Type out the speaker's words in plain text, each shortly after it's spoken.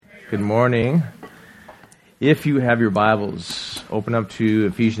Good morning. If you have your Bibles, open up to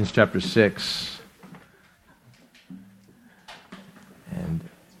Ephesians chapter 6. And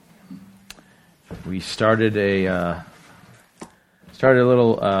we started a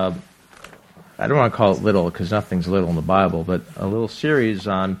little, I don't want to call it little because nothing's little in the Bible, but a little series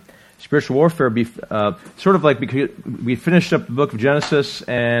on spiritual warfare, sort of like because we finished up the book of Genesis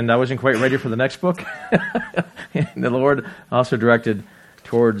and I wasn't quite ready for the next book. And the Lord also directed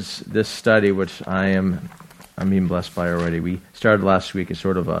towards this study, which I'm being blessed by already. We started last week as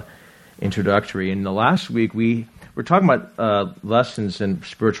sort of a introductory. And the last week we were talking about lessons in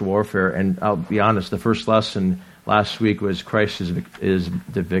spiritual warfare, and I'll be honest, the first lesson last week was Christ is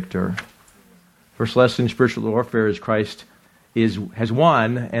the victor. First lesson in spiritual warfare is Christ has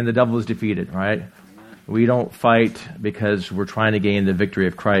won and the devil is defeated, right? We don't fight because we're trying to gain the victory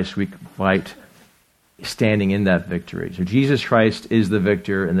of Christ. We fight standing in that victory. So Jesus Christ is the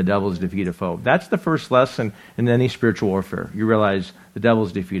victor and the devil is the defeated foe. That's the first lesson in any spiritual warfare. You realize the devil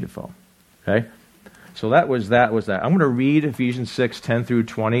is a defeated foe. Okay? So that was that. I'm going to read Ephesians 6, 10 through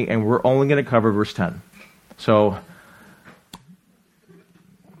 20, and we're only going to cover verse 10. So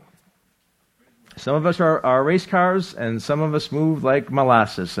some of us are race cars, and some of us move like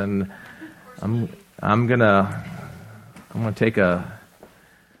molasses. And I'm gonna take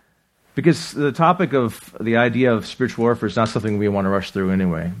because the topic of the idea of spiritual warfare is not something we want to rush through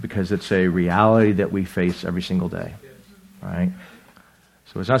anyway, because it's a reality that we face every single day, right?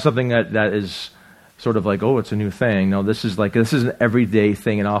 So it's not something that is sort of like, oh, it's a new thing. No, this is an everyday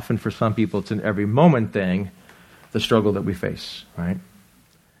thing, and often for some people it's an every moment thing, the struggle that we face, right?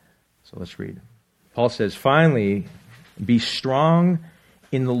 So let's read. Paul says, finally, be strong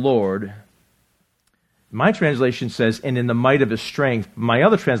in the Lord. My translation says, and in the might of his strength. My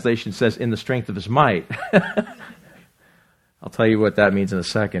other translation says, in the strength of his might. I'll tell you what that means in a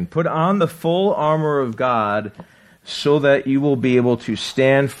second. Put on the full armor of God so that you will be able to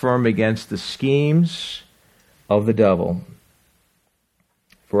stand firm against the schemes of the devil.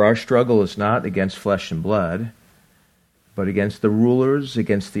 For our struggle is not against flesh and blood, but against the rulers,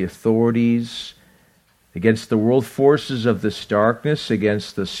 against the authorities, against the world forces of this darkness,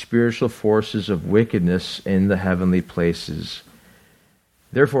 against the spiritual forces of wickedness in the heavenly places.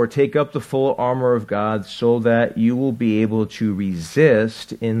 Therefore, take up the full armor of God so that you will be able to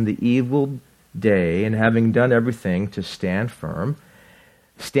resist in the evil day, and having done everything, to stand firm.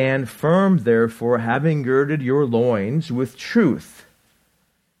 Stand firm, therefore, having girded your loins with truth,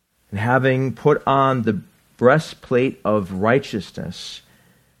 and having put on the breastplate of righteousness,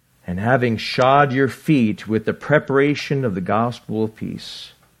 and having shod your feet with the preparation of the gospel of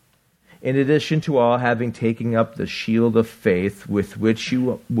peace. In addition to all, having taken up the shield of faith, with which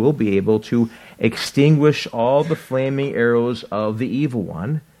you will be able to extinguish all the flaming arrows of the evil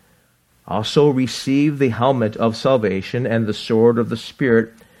one. Also receive the helmet of salvation and the sword of the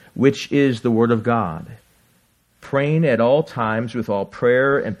Spirit, which is the word of God. Praying at all times with all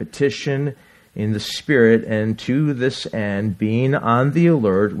prayer and petition in the Spirit, and to this end, being on the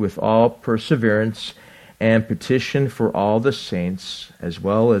alert with all perseverance and petition for all the saints, as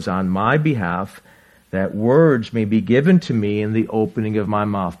well as on my behalf, that words may be given to me in the opening of my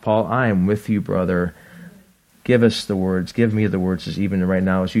mouth. Paul, I am with you, brother. Give us the words. Give me the words, as even right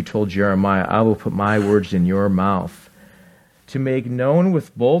now, as you told Jeremiah, I will put my words in your mouth, to make known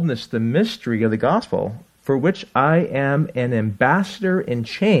with boldness the mystery of the gospel, for which I am an ambassador in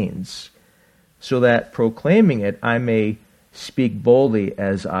chains, so that proclaiming it, I may speak boldly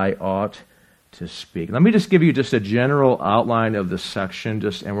as I ought to speak. Let me just give you just a general outline of this section,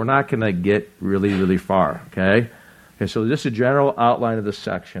 and we're not going to get really, really far, okay? Okay, so just a general outline of this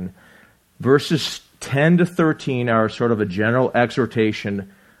section. Verses 10 to 13 are sort of a general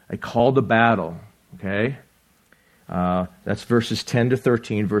exhortation, a call to battle, okay? That's verses 10 to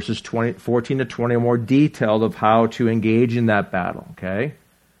 13. Verses 14 to 20 are more detailed of how to engage in that battle, okay?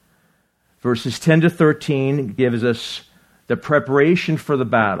 Verses 10 to 13 gives us the preparation for the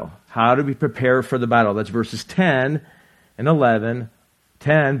battle. How do we prepare for the battle? That's verses 10 and 11.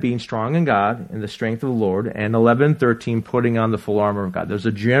 10 being strong in God, in the strength of the Lord, and 11 and 13 putting on the full armor of God. There's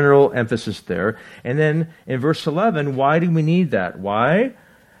a general emphasis there. And then in verse 11, why do we need that? Why?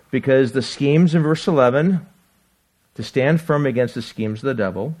 Because the schemes in verse 11, to stand firm against the schemes of the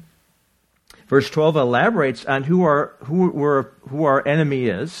devil. Verse 12 elaborates on who our enemy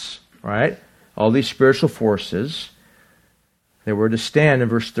is. Right? All these spiritual forces that were to stand in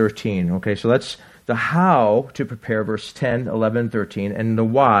verse 13. Okay, so that's the how to prepare, verse 10, 11, 13, and the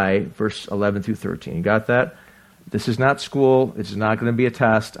why, verse 11 through 13. You got that? This is not school. It's not going to be a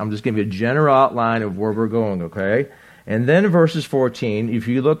test. I'm just giving you a general outline of where we're going, okay? And then in verses 14, if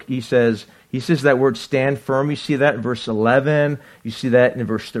you look, he says that word stand firm. You see that in verse 11. You see that in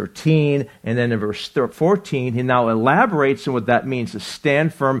verse 13. And then in verse 14, he now elaborates on what that means to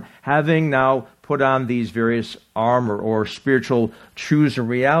stand firm, having now put on these various armor or spiritual truths and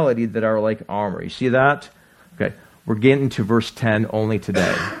reality that are like armor. You see that? Okay. We're getting to verse 10 only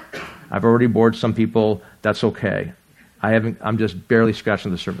today. I've already bored some people. That's okay. I'm just barely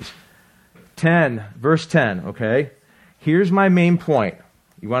scratching the surface. Verse 10, okay? Here's my main point.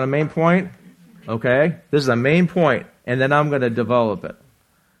 You want a main point? Okay? This is a main point, and then I'm going to develop it.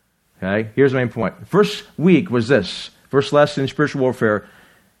 Okay? Here's my main point. First week was this. First lesson in spiritual warfare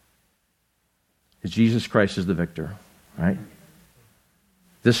is Jesus Christ is the victor. Right?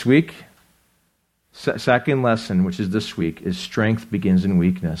 This week, second lesson, which is this week, is strength begins in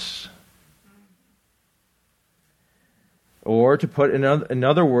weakness. Or to put in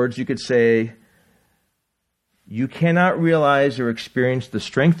other words, you could say, you cannot realize or experience the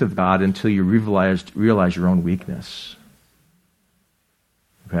strength of God until you realize your own weakness.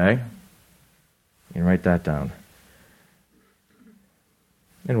 Okay? You can write that down.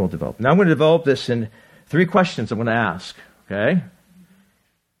 And we'll develop. Now I'm going to develop this in 3 questions I'm going to ask. Okay?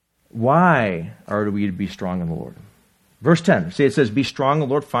 Why are we to be strong in the Lord? Verse 10, see it says, be strong in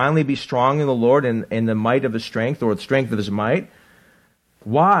the Lord. Finally be strong in the Lord in the might of his strength, or the strength of his might.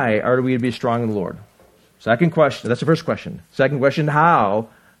 Why are we to be strong in the Lord? Second question, that's the first question. Second question, how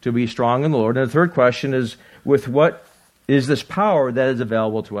to be strong in the Lord? And the third question is, with what is this power that is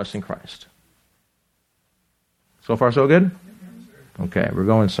available to us in Christ? So far, so good? Okay, we're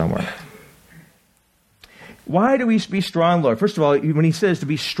going somewhere. Why do we be strong, Lord? First of all, when he says to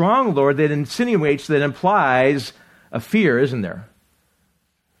be strong, Lord, that insinuates, that implies a fear, isn't there?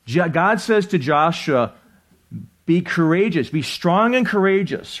 God says to Joshua, be courageous, be strong and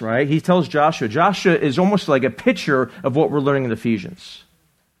courageous, right? He tells Joshua. Joshua is almost like a picture of what we're learning in Ephesians.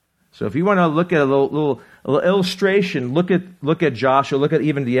 So if you want to look at a little illustration, look at Joshua, look at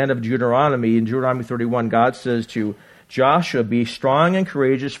even the end of Deuteronomy. In Deuteronomy 31, God says to Joshua, be strong and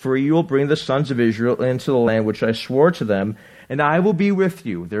courageous, for you will bring the sons of Israel into the land which I swore to them, and I will be with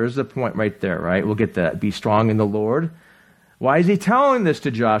you. There's the point right there, right? We'll get that. Be strong in the Lord. Why is he telling this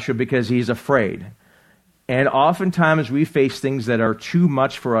to Joshua? Because he's afraid. And oftentimes we face things that are too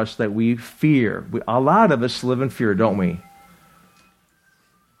much for us that we fear. A lot of us live in fear, don't we?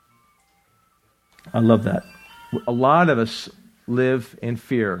 I love that. A lot of us live in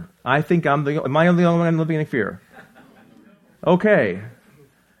fear. I think am I the only one living in fear? Okay.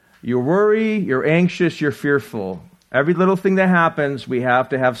 You worry, you're anxious, you're fearful. Every little thing that happens, we have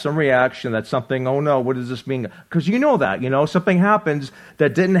to have some reaction. That's something, oh no, what does this mean? Because you know that, something happens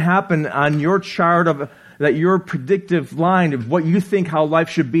that didn't happen on your chart that your predictive line of what you think how life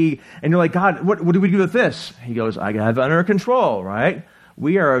should be. And you're like, God, what do we do with this? He goes, I have it under control, right?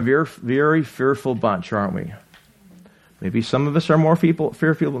 We are a very, very fearful bunch, aren't we? Maybe some of us are more fearful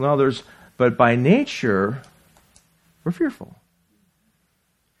than others, but by nature, we're fearful.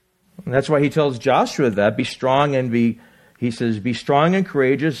 And that's why he tells Joshua that, be strong and he says, be strong and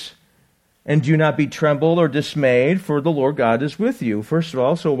courageous, and do not be trembled or dismayed, for the Lord God is with you. First of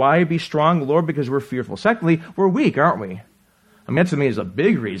all, so why be strong, Lord? Because we're fearful. Secondly, we're weak, aren't we? I mean, that to me is a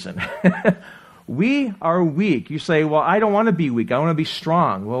big reason. We are weak. You say, well, I don't want to be weak. I want to be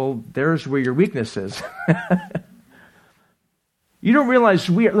strong. Well, there's where your weakness is. You don't realize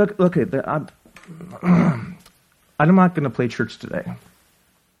look I'm not going to play church today.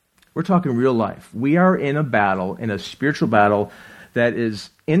 We're talking real life. We are in a battle, in a spiritual battle that is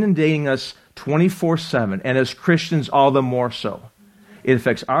inundating us 24/7, and as Christians, all the more so. It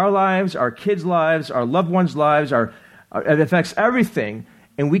affects our lives, our kids' lives, our loved ones' lives. It affects everything,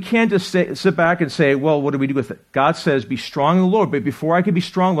 and we can't just sit back and say, well, what do we do with it? God says, be strong in the Lord, but before I can be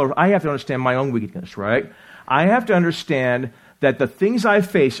strong in the Lord, I have to understand my own weakness, right? I have to understand that the things I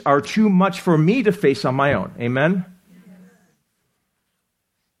face are too much for me to face on my own. Amen?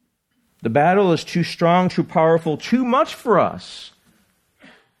 The battle is too strong, too powerful, too much for us.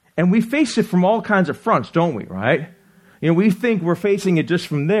 And we face it from all kinds of fronts, don't we, right? We think we're facing it just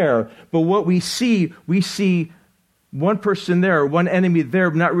from there, but what we see one person there, one enemy there,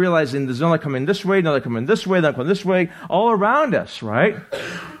 not realizing there's another coming this way, another coming this way, another coming this way, all around us, right?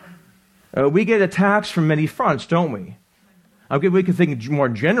 We get attacks from many fronts, don't we? We can think in more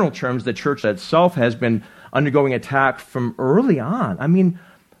general terms, the church itself has been undergoing attack from early on. I mean,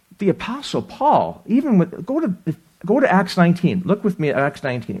 the Apostle Paul, go to Acts 19. Look with me at Acts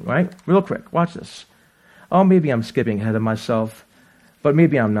 19, right? Real quick. Watch this. Oh, maybe I'm skipping ahead of myself, but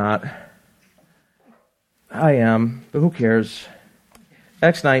maybe I'm not. I am, but who cares?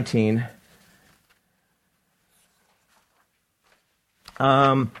 Acts 19.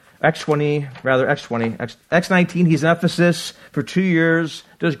 Acts 19, he's in Ephesus for 2 years,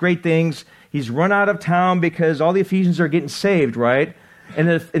 does great things. He's run out of town because all the Ephesians are getting saved, right? And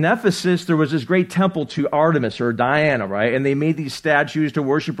in Ephesus, there was this great temple to Artemis or Diana, right? And they made these statues to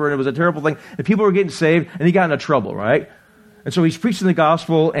worship her, and it was a terrible thing. And people were getting saved, and he got into trouble, right? And so he's preaching the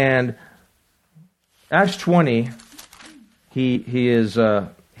gospel, and Acts 20, he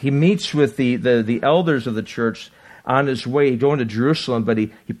meets with the elders of the church on his way going to Jerusalem, but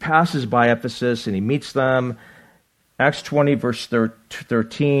he passes by Ephesus, and he meets them. Acts 20, verse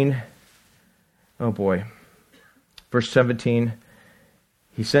 13. Oh boy. Verse 17.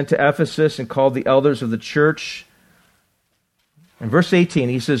 He sent to Ephesus and called the elders of the church. In verse 18,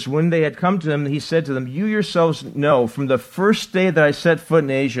 he says, when they had come to him, he said to them, you yourselves know from the first day that I set foot in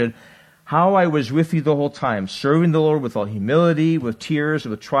Asia, how I was with you the whole time, serving the Lord with all humility, with tears,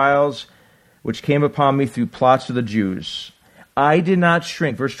 with trials, which came upon me through plots of the Jews. I did not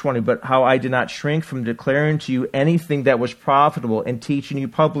shrink, verse 20, but how I did not shrink from declaring to you anything that was profitable and teaching you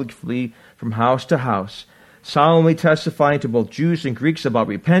publicly from house to house, solemnly testifying to both Jews and Greeks about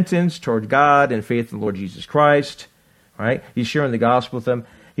repentance toward God and faith in the Lord Jesus Christ. Right? He's sharing the gospel with them.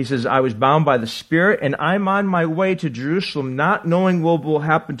 He says, I was bound by the Spirit, and I'm on my way to Jerusalem, not knowing what will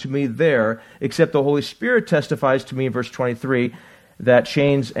happen to me there, except the Holy Spirit testifies to me in verse 23 that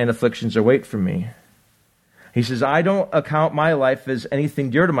chains and afflictions await for me. He says, I don't account my life as anything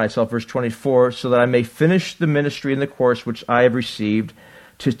dear to myself, verse 24, so that I may finish the ministry and the course which I have received,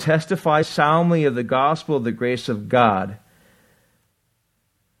 to testify solemnly of the gospel of the grace of God.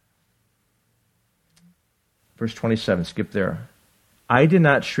 Verse 27, skip there. I did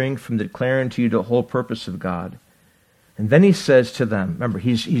not shrink from declaring to you the whole purpose of God. And then he says to them, remember,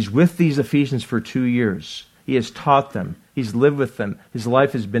 he's with these Ephesians for 2 years. He has taught them. He's lived with them. His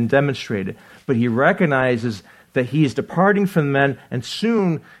life has been demonstrated. But he recognizes that he is departing from men, and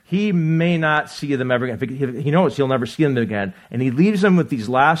soon he may not see them ever again. He knows he'll never see them again. And he leaves them with these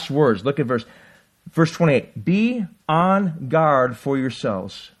last words. Look at verse 28. Be on guard for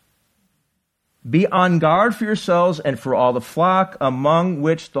yourselves. Be on guard for yourselves and for all the flock among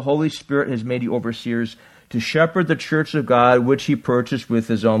which the Holy Spirit has made you overseers to shepherd the church of God, which he purchased with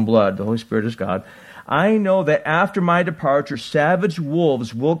his own blood. The Holy Spirit is God. I know that after my departure, savage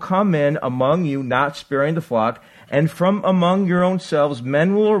wolves will come in among you, not sparing the flock, and from among your own selves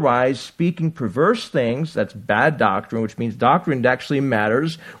men will arise, speaking perverse things. That's bad doctrine, which means doctrine actually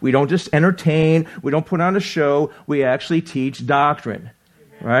matters. We don't just entertain. We don't put on a show. We actually teach doctrine.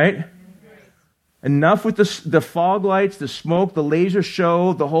 Right? Enough with the fog lights, the smoke, the laser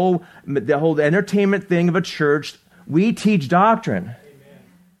show, the whole entertainment thing of a church. We teach doctrine.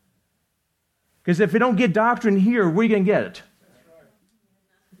 Because if we don't get doctrine here, where are you going to get it?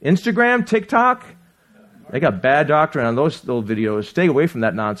 Instagram, TikTok, they got bad doctrine on those little videos. Stay away from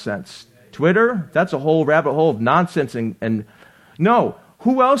that nonsense. Twitter, that's a whole rabbit hole of nonsense. And no,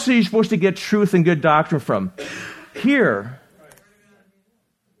 who else are you supposed to get truth and good doctrine from? Here.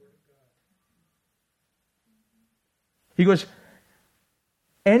 He goes,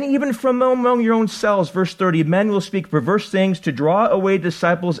 and even from among your own selves, verse 30, men will speak perverse things to draw away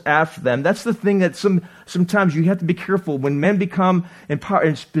disciples after them. That's the thing that sometimes you have to be careful when men become in power.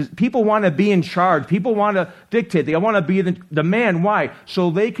 And people want to be in charge. People want to dictate. They want to be the man. Why? So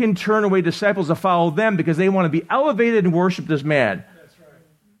they can turn away disciples to follow them because they want to be elevated and worship this man. That's right.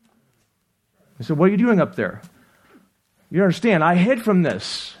 I said, what are you doing up there? You understand, I hid from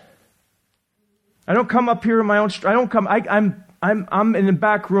this. I don't come up here in my own strength. I don't come. I'm in the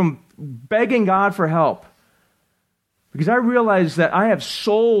back room begging God for help because I realize that I have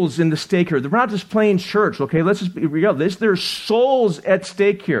souls in the stake here. We're not just playing church, okay? Let's just be real. There's souls at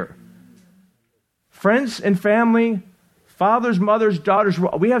stake here. Friends and family, fathers, mothers, daughters.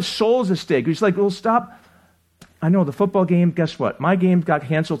 We have souls at stake. It's like, well, stop. I know the football game. Guess what? My game got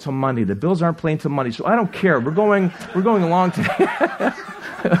canceled till Monday. The Bills aren't playing till Monday, so I don't care. We're going along today.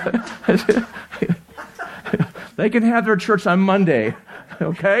 They can have their church on Monday,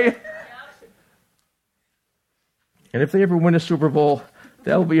 okay? And if they ever win a Super Bowl,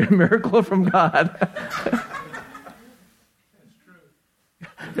 that'll be a miracle from God.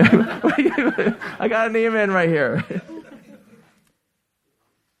 That's true. I got an amen right here.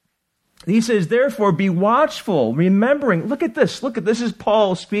 He says, therefore, be watchful, remembering. Look at this. This is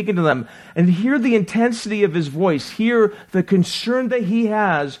Paul speaking to them. And hear the intensity of his voice. Hear the concern that he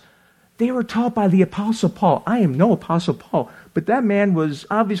has. They were taught by the Apostle Paul. I am no Apostle Paul, but that man was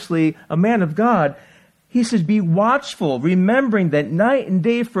obviously a man of God. He says, be watchful, remembering that night and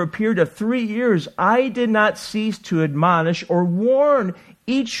day for a period of 3 years, I did not cease to admonish or warn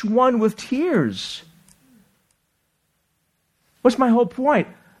each one with tears. What's my whole point?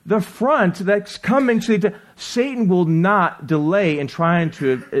 The front that's coming to Satan will not delay in trying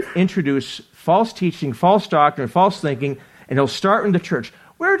to introduce false teaching, false doctrine, false thinking, and he'll start in the church.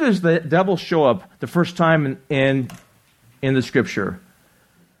 Where does the devil show up the first time in the Scripture?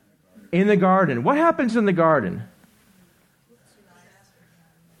 In the garden. What happens in the garden?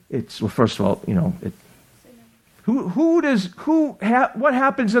 First of all, what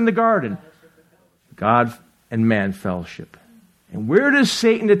happens in the garden? God and man fellowship. And where does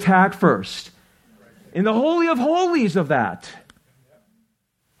Satan attack first? In the Holy of Holies of that.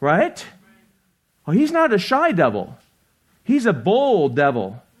 Right? Well, he's not a shy devil. He's a bold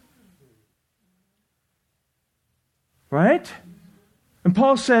devil. Right? And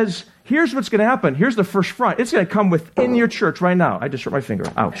Paul says, here's what's going to happen. Here's the first front. It's going to come within your church right now. I just hurt my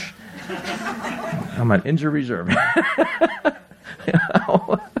finger. Ouch. I'm on injury reserve.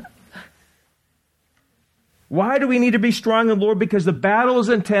 Why do we need to be strong in the Lord? Because the battle is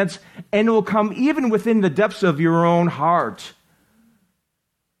intense and it will come even within the depths of your own heart.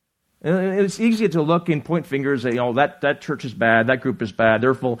 And it's easy to look and point fingers at, that church is bad, that group is bad,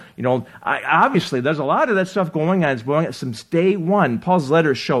 they're full, obviously there's a lot of that stuff going on. It's going on since day one. Paul's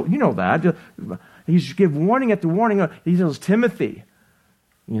letters show, that. He's give warning after warning. He tells Timothy,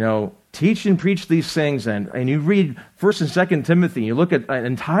 teach and preach these things. And you read 1st and 2nd Timothy, you look at,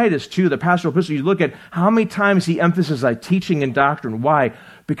 and Titus too, the pastoral epistle, you look at how many times he emphasizes like teaching and doctrine. Why?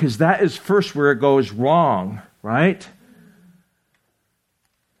 Because that is first where it goes wrong, right?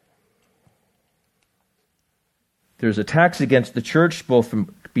 There's attacks against the church, both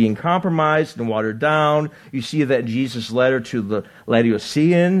from being compromised and watered down. You see that in Jesus' letter to the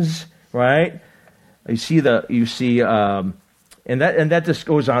Laodiceans, right? And that just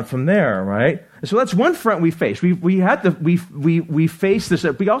goes on from there, right? And so that's one front we face. We face this.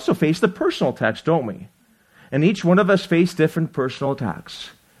 We also face the personal attacks, don't we? And each one of us face different personal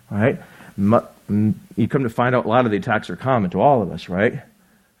attacks, right? You come to find out a lot of the attacks are common to all of us, right?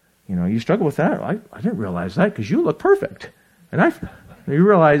 You struggle with that. I didn't realize that because you look perfect. And you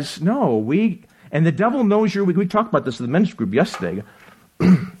realize, and the devil knows you're weak. We talked about this in the men's group yesterday.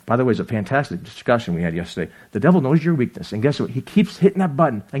 By the way, it's a fantastic discussion we had yesterday. The devil knows your weakness. And guess what? He keeps hitting that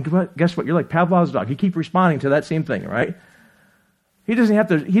button. And guess what? You're like Pavlov's dog. You keep responding to that same thing, right? He doesn't have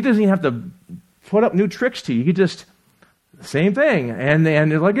to put up new tricks to you. He just, same thing. And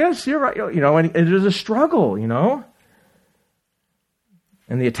you're like, yes, you're right. And it is a struggle, And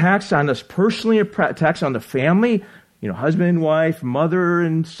the attacks on us personally, attacks on the family, husband and wife, mother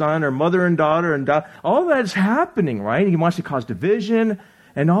and son, or mother and daughter, and all that is happening, right? He wants to cause division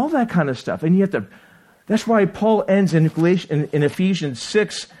and all that kind of stuff. And that's why Paul ends in Ephesians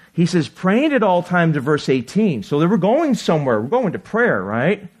 6. He says, praying at all times, to verse 18. So that we're going somewhere. We're going to prayer,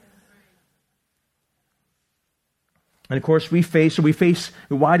 right? And of course, we face,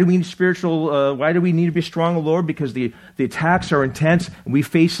 why do we need why do we need to be strong in the Lord? Because the attacks are intense, and we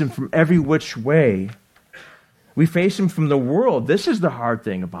face them from every which way. We face them from the world. This is the hard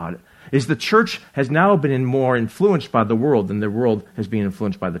thing about it, is the church has now been more influenced by the world than the world has been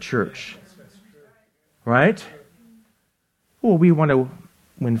influenced by the church. Right? Well, we want to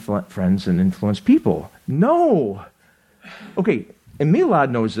win friends and influence people. No! Okay, and Milad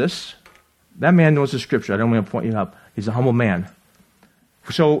knows this. That man knows the scripture. I don't want to point you out. He's a humble man.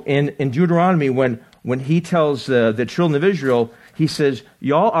 So in Deuteronomy, when he tells the children of Israel, he says,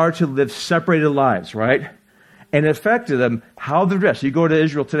 y'all are to live separated lives, right? And it affected them how they dress. You go to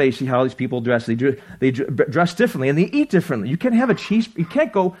Israel today, you see how these people dress. They dress differently and they eat differently. You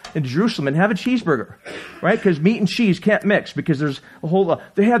can't go into Jerusalem and have a cheeseburger, right? Because meat and cheese can't mix because there's a whole lot.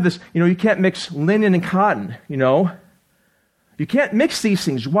 They have this, you can't mix linen and cotton, You can't mix these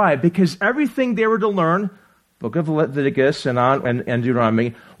things. Why? Because everything they were to learn, Book of Leviticus and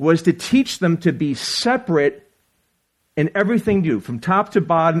Deuteronomy, was to teach them to be separate in everything they do, from top to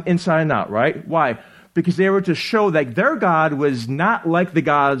bottom, inside and out, right? Why? Because they were to show that their God was not like the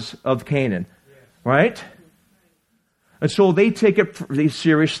gods of Canaan, right? And so they take it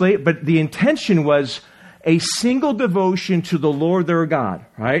seriously, but the intention was a single devotion to the Lord their God,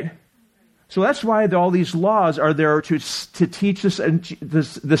 right? So that's why all these laws are there to teach us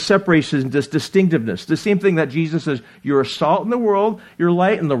the separation, this distinctiveness. The same thing that Jesus says, you're a salt in the world, you're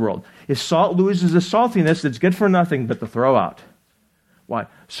light in the world. If salt loses its saltiness, it's good for nothing but to throw out. Why?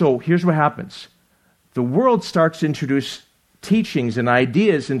 So here's what happens. The world starts to introduce teachings and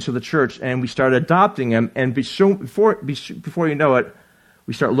ideas into the church, and we start adopting them, and before you know it,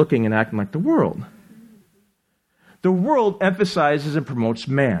 we start looking and acting like the world. The world emphasizes and promotes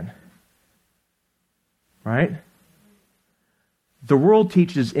man. Right? The world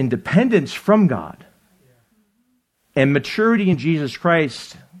teaches independence from God. And maturity in Jesus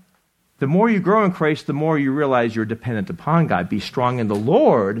Christ, the more you grow in Christ, the more you realize you're dependent upon God. Be strong in the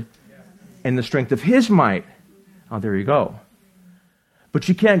Lord and the strength of His might. Oh, there you go. But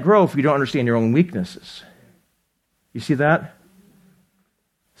you can't grow if you don't understand your own weaknesses. You see that?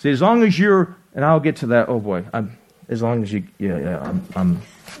 See, as long as you're, and I'll get to that, oh boy, as long as you,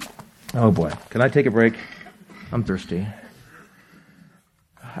 oh boy. Can I take a break? I'm thirsty.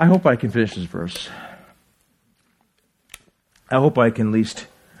 I hope I can finish this verse. I hope I can at least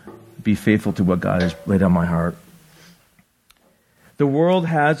be faithful to what God has laid on my heart. The world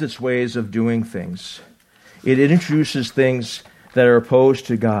has its ways of doing things. It introduces things that are opposed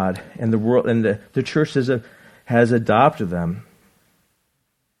to God, and the world and the church has adopted them.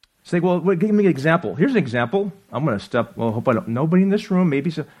 Say, well, give me an example. Here's an example. I'm going to step. Well, I hope I don't. Nobody in this room. Maybe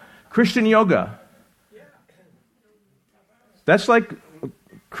so. Christian yoga. That's like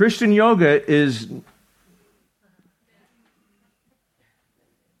Christian yoga is.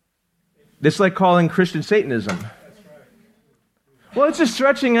 It's like calling Christian Satanism. Well, it's a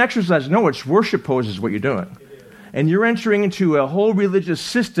stretching exercise. No, it's worship poses what you're doing. And you're entering into a whole religious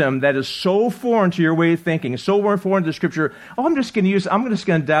system that is so foreign to your way of thinking, so foreign to the Scripture. Oh, I'm just going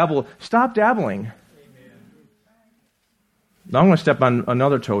to dabble. Stop dabbling. Amen. Now I'm going to step on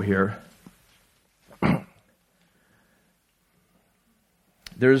another toe here.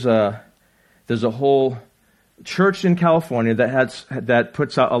 There's a whole church in California that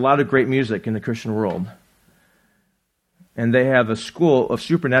puts out a lot of great music in the Christian world. And they have a school of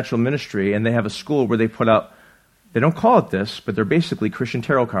supernatural ministry, and they have a school where they put out, they don't call it this, but they're basically Christian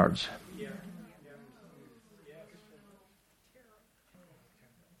tarot cards.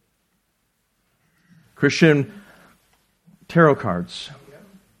 Christian tarot cards.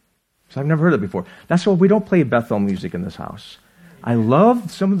 So I've never heard of it before. That's why we don't play Bethel music in this house. I love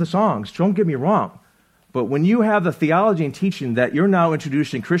some of the songs, don't get me wrong. But when you have the theology and teaching that you're now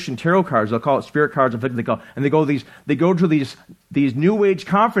introducing Christian tarot cards, they'll call it spirit cards, and they go to these New Age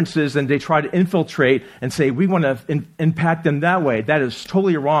conferences and they try to infiltrate and say, we want to impact them that way. That is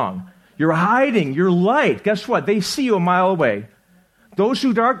totally wrong. You're hiding your light. Guess what? They see you a mile away. Those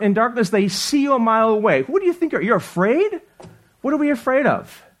who in darkness, they see you a mile away. What do you think? You're afraid? What are we afraid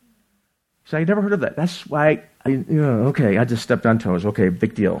of? So I never heard of that. That's why, okay, I just stepped on toes. Okay,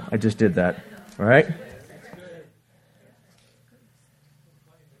 big deal. I just did that. All right?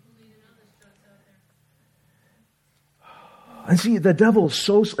 And see, the devil is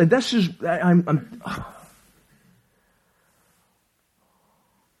so, and that's just,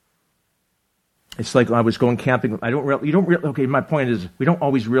 it's like I was going camping. Okay, my point is, we don't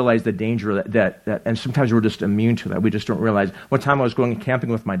always realize the danger that, and sometimes we're just immune to that. We just don't realize. One time I was going camping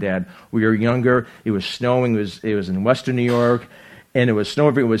with my dad. We were younger. It was snowing. It was in Western New York. And it was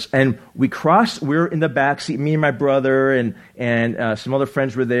snowing. And we crossed. We were in the back seat. Me and my brother and some other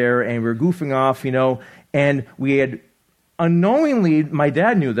friends were there, and we were goofing off, And we had, unknowingly, my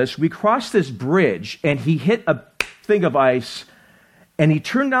dad knew this. We crossed this bridge, and he hit a thing of ice, and he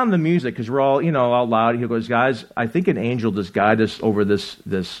turned down the music because we're all, all loud. He goes, "Guys, I think an angel just guided us over this."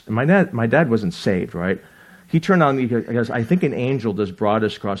 And my dad wasn't saved, right? He turned on. He goes, "I think an angel just brought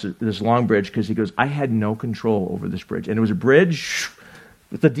us across this long bridge," because he goes, "I had no control over this bridge, and it was a bridge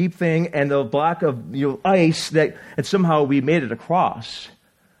with a deep thing and a block of ice and somehow we made it across."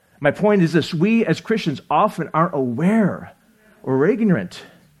 My point is this: we as Christians often aren't aware or ignorant.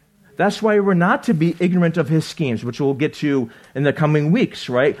 That's why we're not to be ignorant of his schemes, which we'll get to in the coming weeks,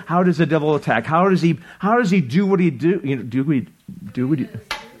 right? How does the devil attack? How does he do what he do? Do what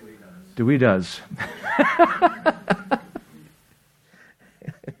he does.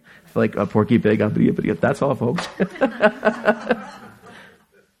 It's like a Porky Pig, that's all, folks.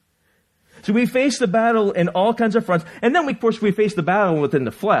 So we face the battle in all kinds of fronts. And then, of course, we face the battle within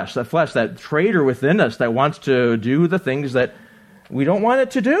the flesh, that traitor within us that wants to do the things that we don't want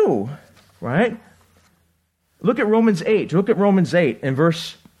it to do, right? Look at Romans 8. Look at Romans 8 in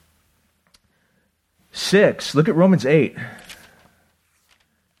verse 6. Look at Romans 8.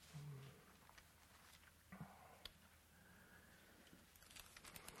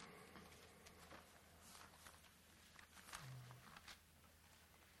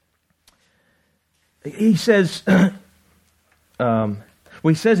 He says,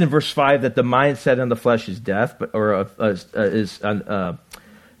 he says in verse 5 that the mind set on the flesh is death,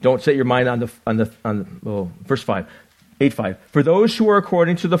 don't set your mind on verse 5, 8:5. For those who are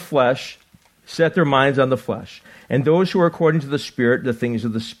according to the flesh set their minds on the flesh, and those who are according to the Spirit, the things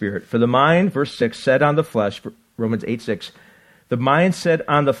of the Spirit. For the mind, verse 6, set on the flesh, Romans 8:6. The mind set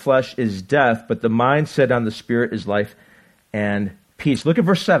on the flesh is death, but the mind set on the Spirit is life and peace. Look at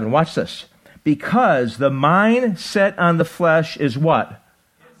verse 7. Watch this. Because the mind set on the flesh is what?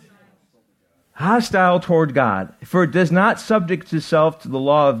 Hostile toward God. For it does not subject itself to the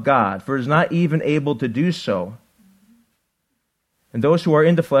law of God, for it is not even able to do so. And those who are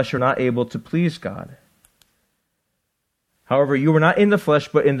in the flesh are not able to please God. However, you are not in the flesh,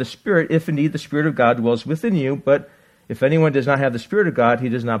 but in the Spirit, if indeed the Spirit of God dwells within you. But if anyone does not have the Spirit of God, he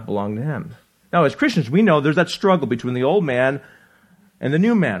does not belong to him. Now, as Christians, we know there's that struggle between the old man and the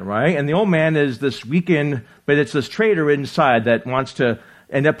new man, right? And the old man is this weakened, but it's this traitor inside that wants to,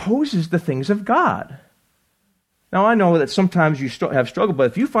 and opposes the things of God. Now, I know that sometimes you have struggled,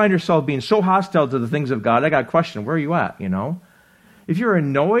 but if you find yourself being so hostile to the things of God, I got a question, where are you at, If you're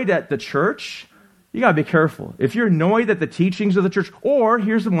annoyed at the church, you got to be careful. If you're annoyed at the teachings of the church, or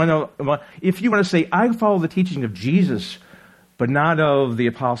here's the one, if you want to say, I follow the teaching of Jesus, but not of the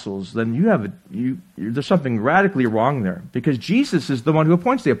apostles, then there's something radically wrong there. Because Jesus is the one who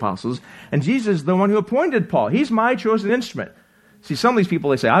appoints the apostles, and Jesus is the one who appointed Paul. He's my chosen instrument. See, some of these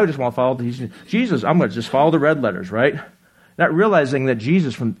people, they say, I just want to follow the teaching. Jesus, I'm going to just follow the red letters, right? Not realizing that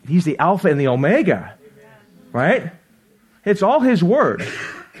Jesus, he's the Alpha and the Omega, right? It's all his word,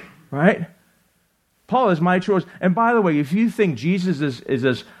 right? Paul is my choice. And by the way, if you think Jesus is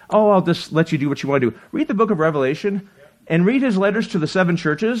this, I'll just let you do what you want to do. Read the book of Revelation and read his letters to the 7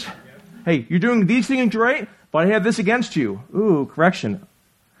 churches. Hey, you're doing these things great, but I have this against you. Ooh, correction.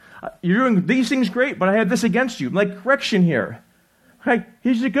 You're doing these things great, but I have this against you. Like, correction here. Right?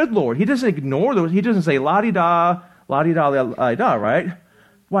 He's a good Lord. He doesn't ignore those. He doesn't say la-di-da, la-di-da, la-di-da, right?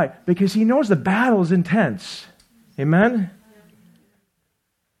 Why? Because he knows the battle is intense. Amen?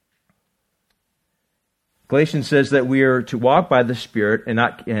 Galatians says that we are to walk by the Spirit,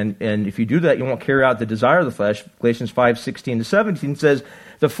 and if you do that, you won't carry out the desire of the flesh. Galatians 5:16-17 says,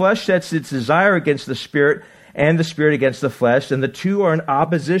 the flesh sets its desire against the Spirit, and the Spirit against the flesh, and the two are in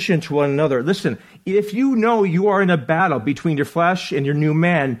opposition to one another. Listen, if you know you are in a battle between your flesh and your new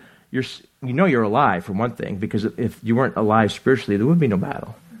man, you're alive, for one thing, because if you weren't alive spiritually, there would be no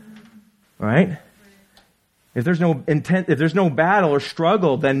battle. Right? If there's no intent, if there's no battle or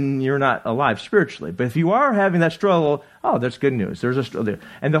struggle, then you're not alive spiritually. But if you are having that struggle, that's good news. There's a struggle there.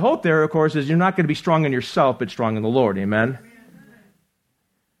 And the hope there, of course, is you're not going to be strong in yourself, but strong in the Lord. Amen?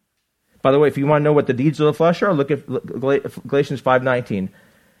 By the way, if you want to know what the deeds of the flesh are, look at Galatians 5:19.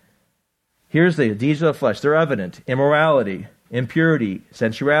 Here's the deeds of the flesh. They're evident. Immorality, impurity,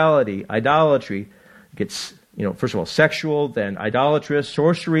 sensuality, idolatry. It gets, first of all, sexual, then idolatrous,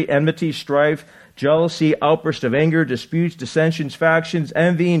 sorcery, enmity, strife, jealousy, outburst of anger, disputes, dissensions, factions,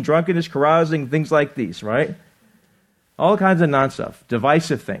 envying, drunkenness, carousing, things like these, right? All kinds of non-stuff.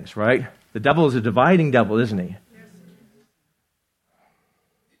 Divisive things, right? The devil is a dividing devil, isn't he?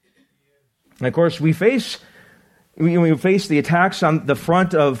 And of course, we face the attacks on the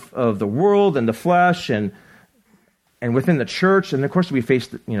front of the world and the flesh and within the church. And of course, we face,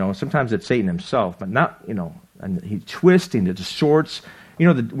 sometimes it's Satan himself, but not, and he twists and distorts.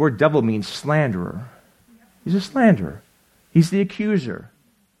 The word devil means slanderer. He's a slanderer. He's the accuser.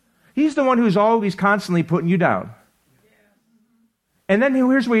 He's the one who's always constantly putting you down. And then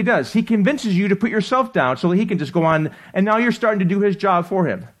here's what he does. He convinces you to put yourself down so that he can just go on, and now you're starting to do his job for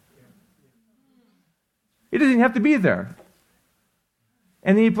him. He doesn't even have to be there.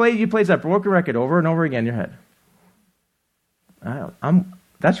 And then he plays that broken record over and over again in your head.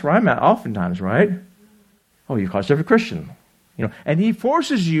 That's where I'm at oftentimes, right? Oh, you call yourself a Christian. And he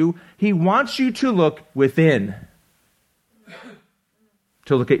forces you, he wants you to look within.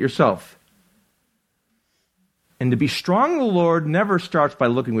 To look at yourself. And to be strong in the Lord never starts by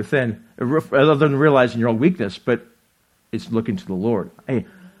looking within, other than realizing your own weakness, but it's looking to the Lord. Hey,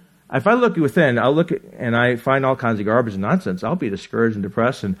 if I look within, and I find all kinds of garbage and nonsense, I'll be discouraged and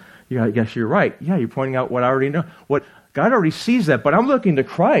depressed, and I guess you're right. Yeah, you're pointing out what I already know. What God already sees that, but I'm looking to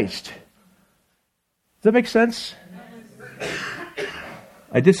Christ. Does that make sense?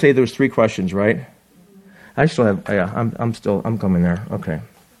 I did say there was 3 questions, right? I still have, I'm coming there. Okay.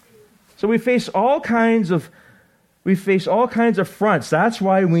 So we face all kinds of fronts. That's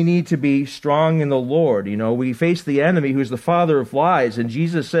why we need to be strong in the Lord. We face the enemy who's the father of lies. And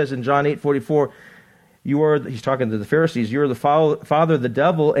Jesus says in John 8:44, he's talking to the Pharisees, you're the father of the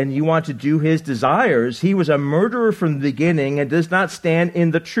devil and you want to do his desires. He was a murderer from the beginning and does not stand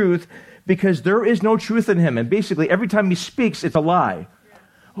in the truth because there is no truth in him. And basically every time he speaks, it's a lie.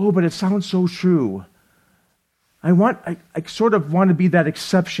 Oh, but it sounds so true. I sort of want to be that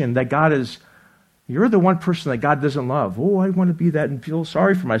exception that God is. You're the one person that God doesn't love. Oh, I want to be that and feel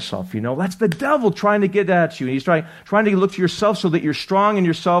sorry for myself. That's the devil trying to get at you. He's trying to look to yourself so that you're strong in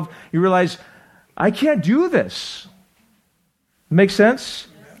yourself. You realize, I can't do this. Make sense?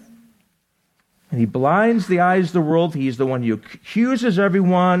 And he blinds the eyes of the world. He's the one who accuses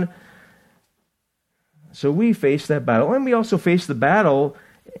everyone. So we face that battle. And we also face the battle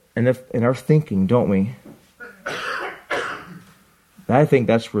in our thinking, don't we? I think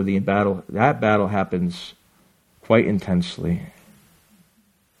that's where that battle happens quite intensely.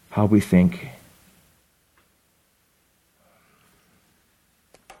 How we think.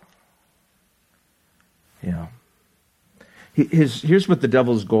 Yeah. Here's what the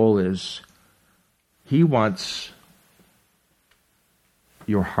devil's goal is. He wants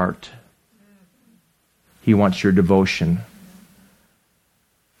your heart. He wants your devotion.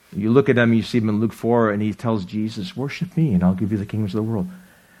 You look at him, you see him in Luke 4, and he tells Jesus, worship me, and I'll give you the kingdoms of the world.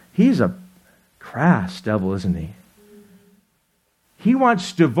 He's a crass devil, isn't he? He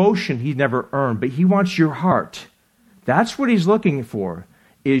wants devotion he never earned, but he wants your heart. That's what he's looking for,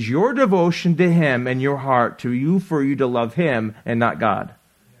 is your devotion to him and your heart to you for you to love him and not God.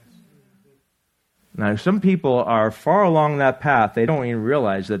 Now, some people are far along that path. They don't even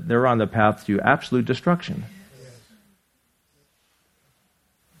realize that they're on the path to absolute destruction.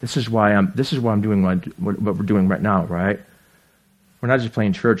 This is why I'm doing what we're doing right now, right? We're not just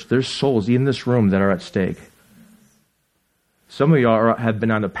playing church. There's souls in this room that are at stake. Some of y'all have been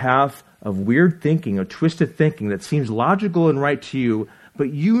on a path of weird thinking, of twisted thinking that seems logical and right to you,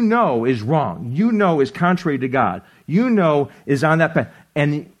 but you know is wrong. You know is contrary to God. You know is on that path.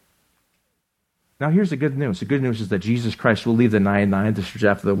 And now here's the good news. The good news is that Jesus Christ will leave the 99 to search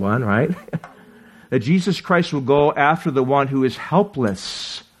after the one, right? That Jesus Christ will go after the one who is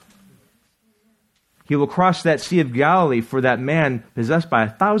helpless. He will cross that Sea of Galilee for that man possessed by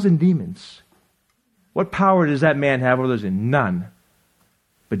 1,000 demons. What power does that man have over those? None.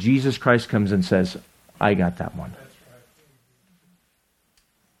 But Jesus Christ comes and says, I got that one.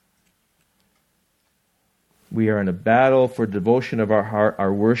 We are in a battle for devotion of our heart,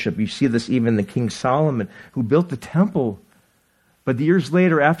 our worship. You see this even in King Solomon, who built the temple. But years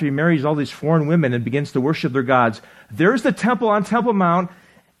later, after he marries all these foreign women and begins to worship their gods, there's the temple on Temple Mount,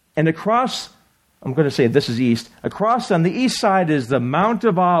 and across, I'm going to say this is east, across on the east side is the Mount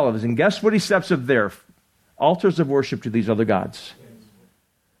of Olives. And guess what he steps up there? Altars of worship to these other gods.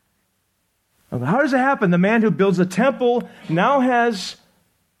 How does it happen? The man who builds a temple now has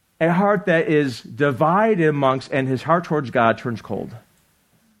a heart that is divided amongst, and his heart towards God turns cold.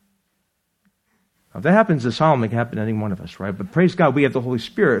 Now, if that happens to Solomon, it can happen to any one of us, right? But praise God, we have the Holy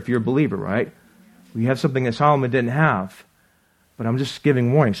Spirit if you're a believer, right? We have something that Solomon didn't have. But I'm just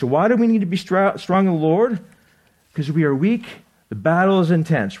giving warning. So why do we need to be strong in the Lord? Because we are weak. The battle is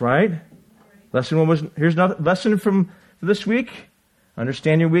intense, right? Here's another lesson from this week.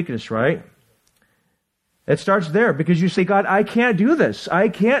 Understand your weakness, right? It starts there because you say, God, I can't do this. I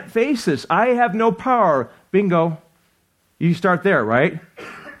can't face this. I have no power. Bingo. You start there, right?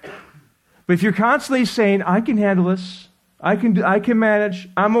 But if you're constantly saying, I can handle this, I can manage,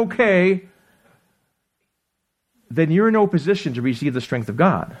 I'm okay, then you're in no position to receive the strength of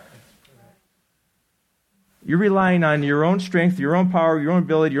God. You're relying on your own strength, your own power, your own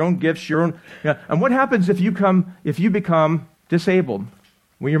ability, your own gifts, and what happens if you become disabled?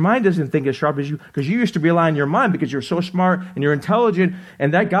 When your mind doesn't think as sharp as you, because you used to rely on your mind because you're so smart and you're intelligent,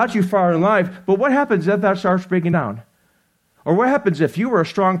 and that got you far in life. But what happens if that starts breaking down? Or what happens if you were a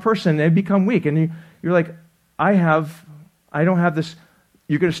strong person and become weak, and you're like, I don't have this.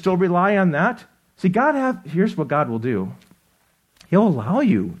 You're going to still rely on that? See, here's what God will do. He'll allow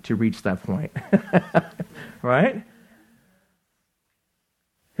you to reach that point. Right?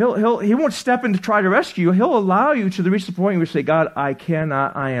 He won't step in to try to rescue you. He'll allow you to reach the point where you say, God, I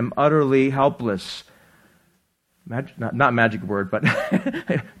cannot, I am utterly helpless. Not magic word, but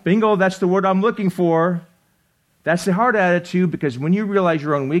bingo, that's the word I'm looking for. That's the hard attitude, because when you realize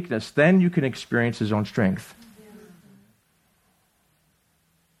your own weakness, then you can experience his own strength.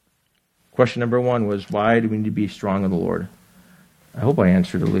 Question number 1 was, why do we need to be strong in the Lord? I hope I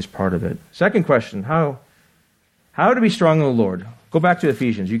answered at least part of it. Second question, how to be strong in the Lord? Go back to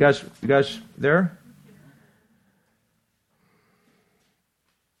Ephesians. You guys there?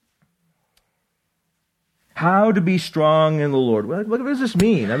 How to be strong in the Lord. What does this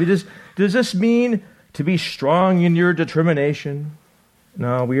mean? I mean, does this mean to be strong in your determination?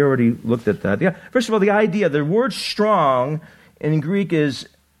 No, we already looked at that. Yeah. First of all, the word strong in Greek is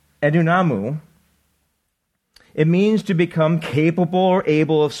edunamu. It means to become capable or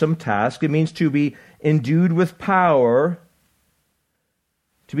able of some task. It means to be endued with power,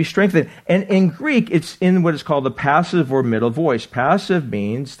 to be strengthened. And in Greek, it's in what is called the passive or middle voice. Passive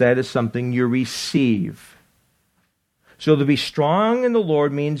means that is something you receive. So to be strong in the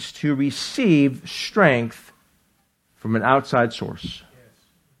Lord means to receive strength from an outside source.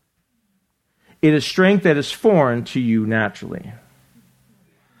 It is strength that is foreign to you naturally.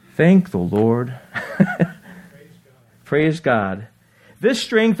 Thank the Lord. Praise God. This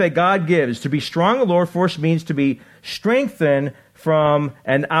strength that God gives, to be strong in the Lord, force means to be strengthened from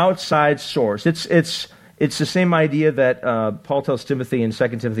an outside source. It's the same idea that Paul tells Timothy in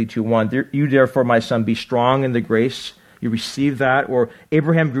 2 Timothy 2:1. You therefore, my son, be strong in the grace. You receive that. Or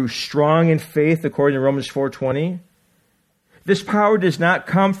Abraham grew strong in faith, according to Romans 4:20. This power does not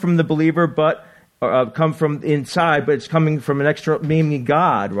come from the believer, but come from inside, but it's coming from an external, namely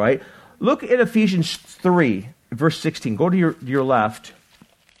God, right? Look at Ephesians 3, verse 16. Go to your left.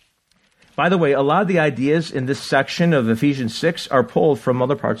 By the way, a lot of the ideas in this section of Ephesians 6 are pulled from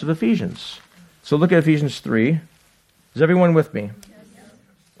other parts of Ephesians. So look at Ephesians 3. Is everyone with me?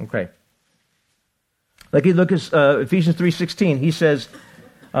 Okay. Look at Ephesians 3:16. He says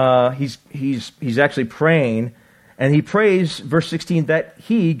he's actually praying, and he prays, verse 16, that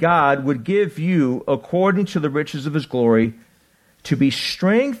he, God, would give you, according to the riches of his glory, to be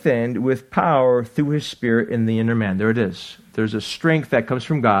strengthened with power through his Spirit in the inner man. There it is. There's a strength that comes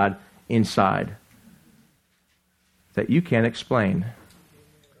from God inside that you can't explain.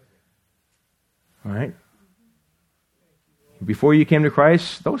 All right? Before you came to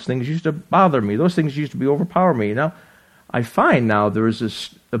Christ, those things used to bother me. Those things used to overpower me. Now, I find now there is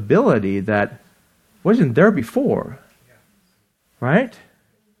this ability that wasn't there before. Right?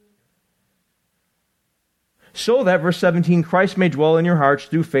 So that, verse 17, Christ may dwell in your hearts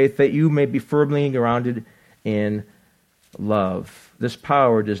through faith, that you may be firmly grounded in love. This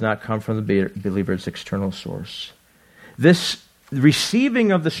power does not come from the believer's external source. This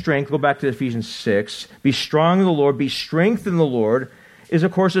receiving of the strength, go back to Ephesians 6, be strong in the Lord, be strengthened in the Lord, is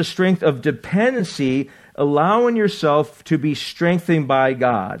of course a strength of dependency, allowing yourself to be strengthened by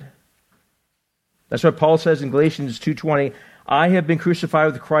God. That's what Paul says in Galatians 2:20, I have been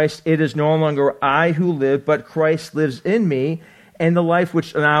crucified with Christ. It is no longer I who live, but Christ lives in me. And the life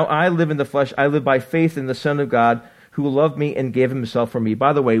which now I live in the flesh, I live by faith in the Son of God, who loved me and gave himself for me.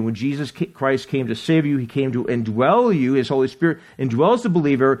 By the way, when Jesus Christ came to save you, he came to indwell you. His Holy Spirit indwells the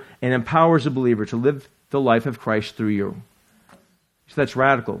believer and empowers the believer to live the life of Christ through you. So that's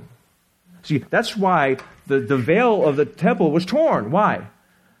radical. See, that's why the veil of the temple was torn. Why?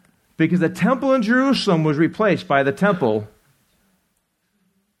 Because the temple in Jerusalem was replaced by the temple.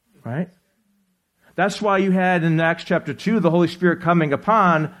 Right? That's why you had in Acts chapter 2 the Holy Spirit coming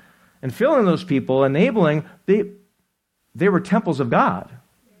upon and filling those people, enabling. They were temples of God.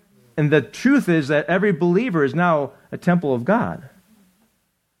 And the truth is that every believer is now a temple of God.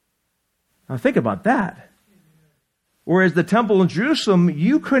 Now think about that. Whereas the temple in Jerusalem,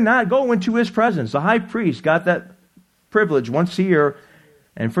 you could not go into his presence. The high priest got that privilege once a year,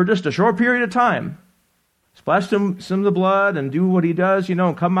 and for just a short period of time, splash some of the blood and do what he does,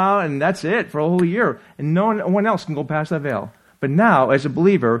 and come out, and that's it for a whole year. And no one else can go past that veil. But now, as a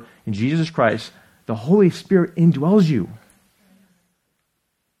believer in Jesus Christ, the Holy Spirit indwells you.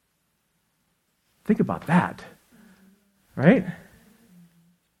 Think about that. Right?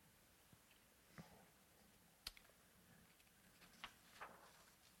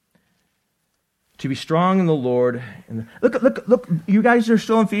 To be strong in the Lord. Look, you guys are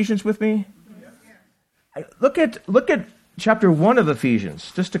still in Ephesians with me? Look at chapter 1 of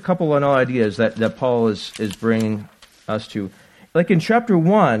Ephesians. Just a couple of ideas that Paul is bringing us to. Like in chapter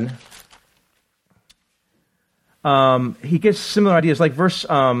 1, he gets similar ideas, like verse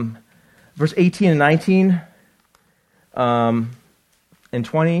 18 and 19 and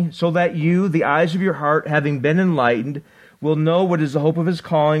 20. So that you, the eyes of your heart, having been enlightened, will know what is the hope of his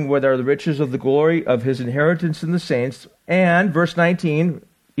calling, what are the riches of the glory of his inheritance in the saints. And verse 19,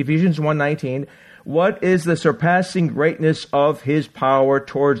 Ephesians 1:19, what is the surpassing greatness of his power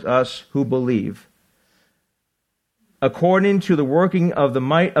towards us who believe, according to the working of the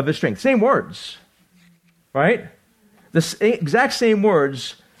might of his strength. Same words, right? The exact same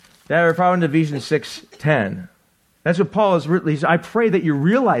words that are found in Ephesians 6:10. That's what Paul has written. I pray that you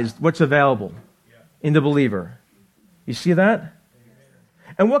realize what's available in the believer. You see that?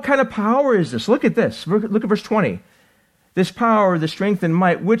 And what kind of power is this? Look at this. Look at verse 20. This power, the strength and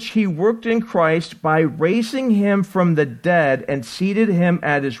might, which he worked in Christ by raising him from the dead and seated him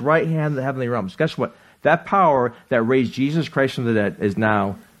at his right hand in the heavenly realms. Guess what? That power that raised Jesus Christ from the dead is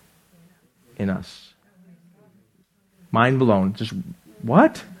now in us. Mind blown. Just,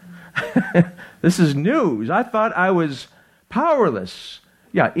 what? This is news. I thought I was powerless.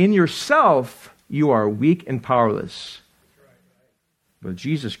 Yeah, in yourself, you are weak and powerless. But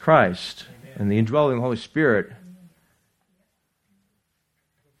Jesus Christ and the indwelling Holy Spirit,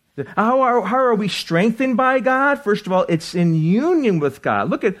 How are we strengthened by God? First of all, it's in union with God.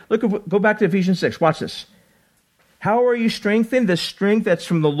 Go back to Ephesians 6. Watch this. How are you strengthened? The strength that's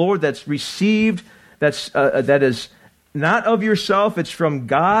from the Lord, that's received, that is not of yourself. It's from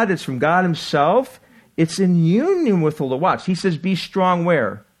God. It's from God himself. It's in union with the Lord. Watch. He says, be strong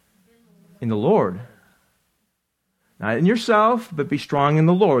where? In the Lord. Not in yourself, but be strong in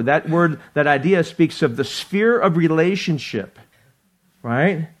the Lord. That word, that idea speaks of the sphere of relationship.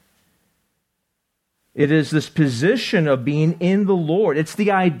 Right? It is this position of being in the Lord. It's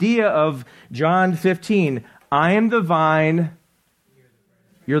the idea of John 15. I am the vine,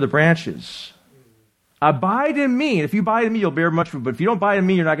 you're the branches. Abide in me. If you abide in me, you'll bear much fruit. But if you don't abide in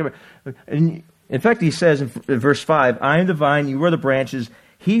me, you're not going to. And in fact, he says in verse 5, I am the vine, you are the branches.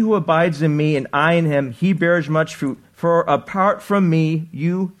 He who abides in me and I in him, he bears much fruit. For apart from me,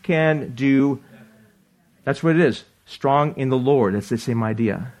 you can do. That's what it is. Strong in the Lord. It's the same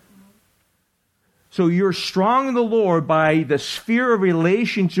idea. So you're strong in the Lord by the sphere of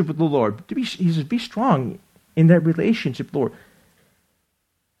relationship with the Lord. He says, be strong in that relationship with the Lord.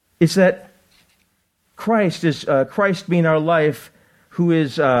 It's that Christ being our life, who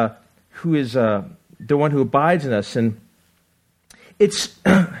is the one who abides in us. And it's,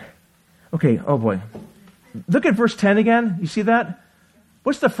 okay, oh boy. Look at verse 10 again. You see that?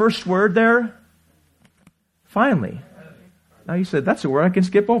 What's the first word there? Finally. Now you said, that's a word I can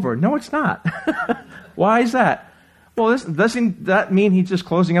skip over. No, it's not. Why is that? Well, doesn't that mean he's just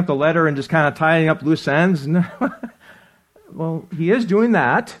closing up the letter and just kind of tying up loose ends? No. Well, he is doing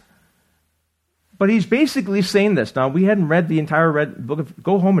that. But he's basically saying this. Now, we hadn't read the entire book.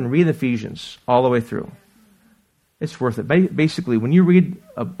 Go home and read Ephesians all the way through. It's worth it. Basically, when you read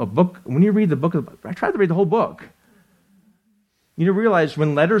the book, I tried to read the whole book. You realize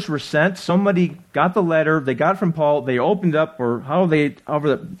when letters were sent, somebody got the letter, they got it from Paul, they opened up, or however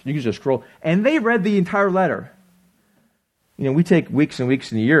you use a scroll, and they read the entire letter. We take weeks and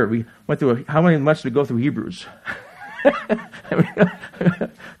weeks in a year. We went through, how many months did we go through Hebrews?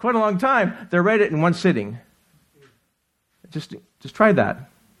 Quite a long time. They read it in one sitting. Just try that.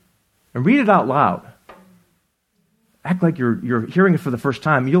 And read it out loud. Act like you're hearing it for the first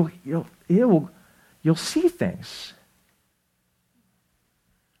time. You'll see things.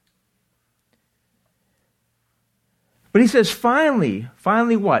 But he says, finally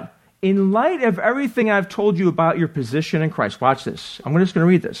what? In light of everything I've told you about your position in Christ, watch this. I'm just going to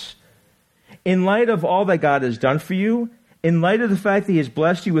read this. In light of all that God has done for you, in light of the fact that he has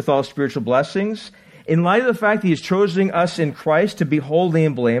blessed you with all spiritual blessings, in light of the fact that he has chosen us in Christ to be holy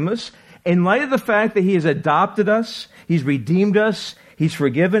and blameless, in light of the fact that he has adopted us, he's redeemed us, he's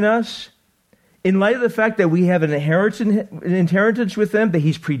forgiven us, in light of the fact that we have an inheritance with him, that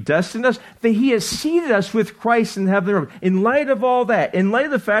he's predestined us, that he has seated us with Christ in heavenly realm. In light of all that, in light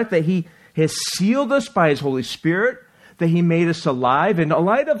of the fact that he has sealed us by his Holy Spirit, that he made us alive, in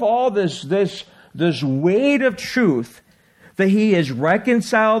light of all this weight of truth, that he has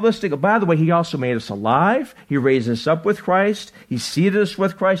reconciled us to God. By the way, he also made us alive. He raised us up with Christ. He seated us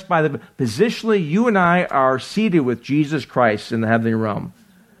with Christ. Positionally, you and I are seated with Jesus Christ in the heavenly realm.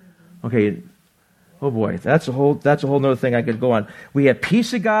 Okay. Oh boy, that's a whole other thing I could go on. We have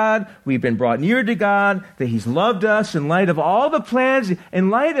peace of God. We've been brought near to God. That he's loved us in light of all the plans, in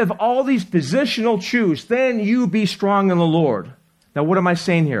light of all these positional truths. Then you be strong in the Lord. Now, what am I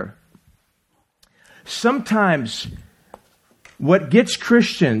saying here? Sometimes what gets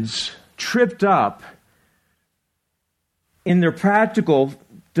Christians tripped up in their practical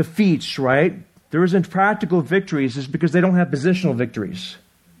defeats, right? There isn't practical victories, is because they don't have positional victories.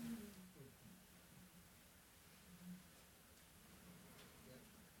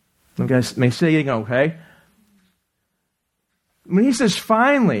 You guys may say, okay. When he says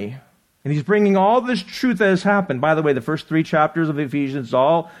finally, and he's bringing all this truth that has happened. By the way, the first 3 chapters of Ephesians,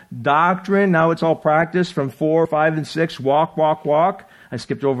 all doctrine. Now it's all practice from 4, 5, and 6. Walk, walk, walk. I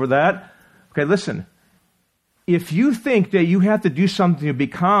skipped over that. Okay, listen. If you think that you have to do something to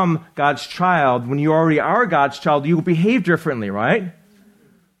become God's child when you already are God's child, you will behave differently, right?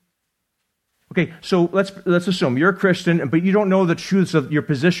 Okay, so let's assume you're a Christian, but you don't know the truths of your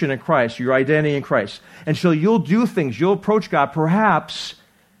position in Christ, your identity in Christ. And so you'll do things, you'll approach God perhaps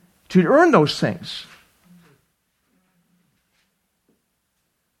to earn those things.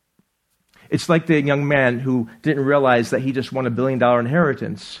 It's like the young man who didn't realize that he just won $1 billion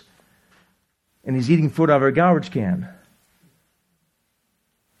inheritance, and he's eating food out of a garbage can.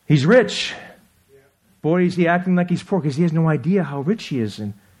 He's rich. Boy, is he acting like he's poor because he has no idea how rich he is.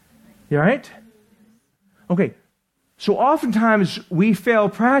 And you all right? Okay, so oftentimes we fail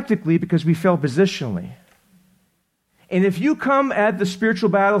practically because we fail positionally. And if you come at the spiritual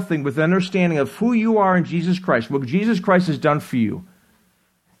battle thing with the understanding of who you are in Jesus Christ, what Jesus Christ has done for you,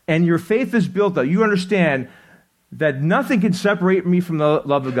 and your faith is built up, you understand that nothing can separate me from the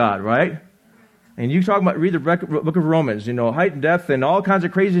love of God, right? And you talk about, read the book of Romans, height and depth and all kinds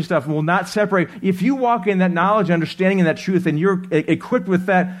of crazy stuff will not separate. If you walk in that knowledge, understanding, and that truth, and you're equipped with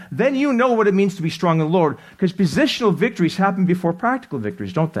that, then you know what it means to be strong in the Lord. Because positional victories happen before practical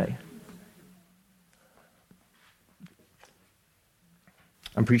victories, don't they?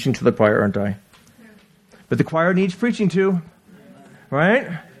 I'm preaching to the choir, aren't I? But the choir needs preaching to, right?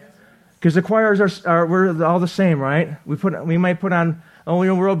 Because the choirs we're all the same, right? We might put on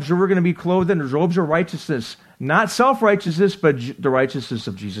robes, we're going to be clothed in robes of righteousness. Not self-righteousness, but the righteousness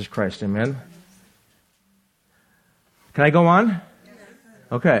of Jesus Christ. Amen? Can I go on?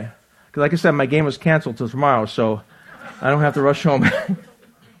 Okay. Because like I said, my game was canceled till tomorrow, so I don't have to rush home.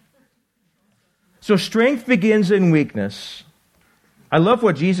 So strength begins in weakness. I love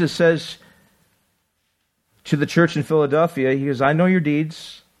what Jesus says to the church in Philadelphia. He goes, I know your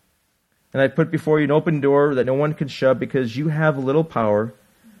deeds, and I put before you an open door that no one can shut, because you have a little power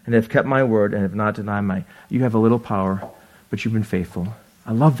and have kept my word and have not denied my. You have a little power, but you've been faithful.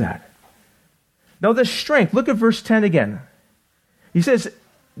 I love that. Now the strength, look at verse 10 again. He says,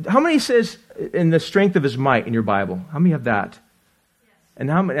 how many says in the strength of his might in your Bible? How many have that? And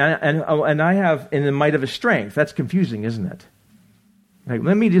how many, and I have in the might of his strength. That's confusing, isn't it? Like,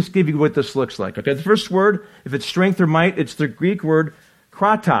 let me just give you what this looks like. Okay, the first word, if it's strength or might, it's the Greek word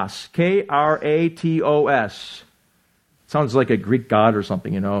kratos, Kratos. Sounds like a Greek god or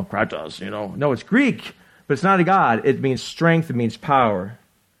something, Kratos, No, it's Greek, but it's not a god. It means strength, it means power.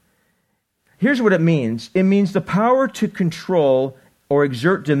 Here's what it means. It means the power to control or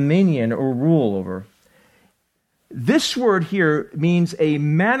exert dominion or rule over. This word here means a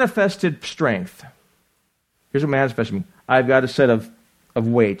manifested strength. Here's what manifested means. I've got a set of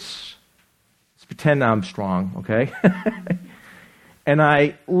weights. Let's pretend I'm strong, okay? And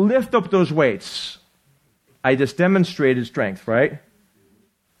I lift up those weights. I just demonstrated strength, right?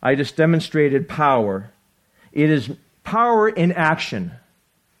 I just demonstrated power. It is power in action.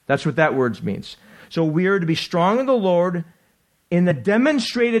 That's what that word means. So we are to be strong in the Lord in the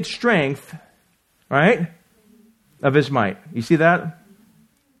demonstrated strength, right, of his might. You see that?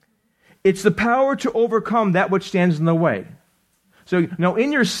 It's the power to overcome that which stands in the way. So now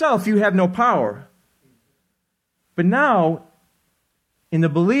in yourself you have no power. But now, in the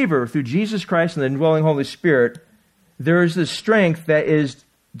believer, through Jesus Christ and the indwelling Holy Spirit, there is this strength that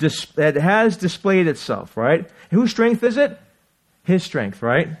has displayed itself, right? Whose strength is it? His strength,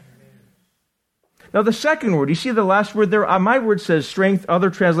 right? Now the second word, you see the last word there? My word says strength, other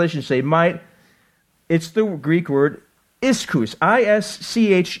translations say might. It's the Greek word ischus,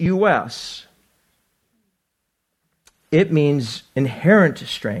 I-S-C-H-U-S. It means inherent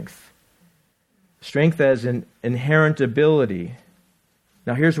strength. Strength as an inherent ability.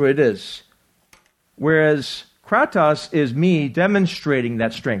 Now here's what it is. Whereas kratos is me demonstrating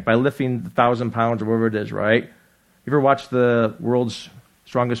that strength by lifting 1,000 pounds or whatever it is, right? You ever watch the World's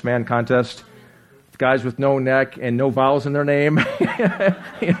Strongest Man contest? Guys with no neck and no vowels in their name.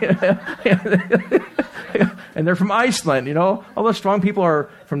 And they're from Iceland, All the strong people are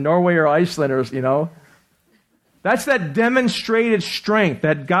from Norway or Iceland, That's that demonstrated strength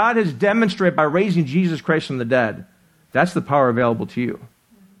that God has demonstrated by raising Jesus Christ from the dead. That's the power available to you.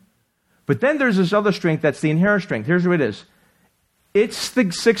 But then there's this other strength that's the inherent strength. Here's what it is. It's the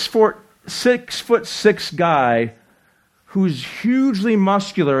 6'6" guy who's hugely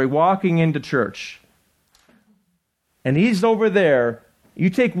muscular walking into church. And he's over there. You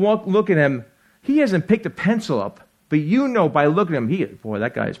take one look at him. He hasn't picked a pencil up. But by looking at him, boy,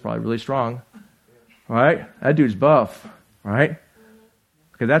 that guy is probably really strong. Right? That dude's buff. Right?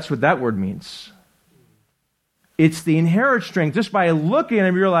 Okay, that's what that word means. It's the inherent strength. Just by looking at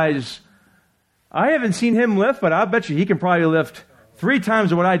him, you realize, I haven't seen him lift, but I bet you he can probably lift 3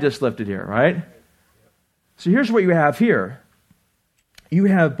 times what I just lifted here, right? So here's what you have here. You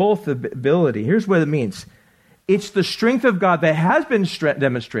have both the ability. Here's what it means. It's the strength of God that has been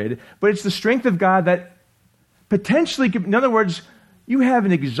demonstrated, but it's the strength of God that potentially, in other words, you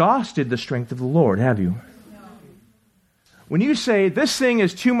haven't exhausted the strength of the Lord, have you? No. When you say, this thing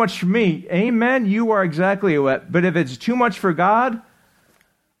is too much for me, amen, you are exactly what. But if it's too much for God,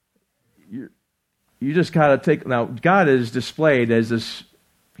 you just got to take. Now, God is displayed as this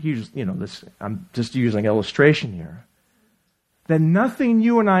huge, I'm just using an illustration here. That nothing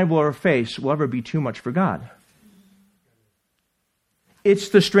you and I will ever face will ever be too much for God. It's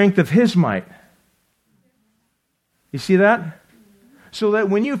the strength of his might. You see that? so that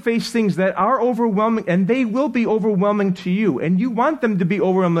when you face things that are overwhelming, and they will be overwhelming to you, and you want them to be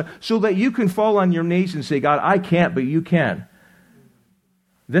overwhelming so that you can fall on your knees and say, God, I can't, but you can.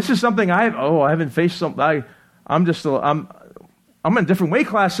 This is something I haven't faced something. I'm in a different weight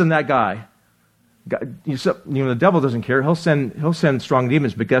class than that guy. God, the devil doesn't care. He'll send strong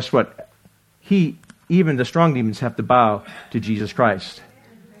demons, but guess what? Even the strong demons have to bow to Jesus Christ,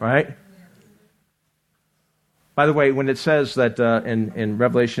 right? By the way, when it says that in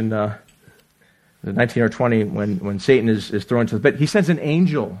Revelation 19 or 20, when Satan is thrown into the pit, he sends an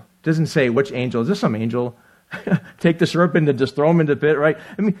angel. It doesn't say which angel. Is this some angel? Take the serpent and just throw him into the pit, right?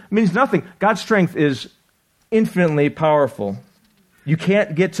 It means nothing. God's strength is infinitely powerful. You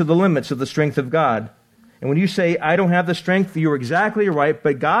can't get to the limits of the strength of God. And when you say, I don't have the strength, you're exactly right,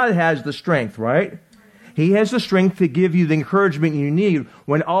 but God has the strength, right? He has the strength to give you the encouragement you need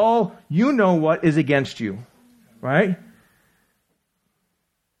when all you know what is against you, right?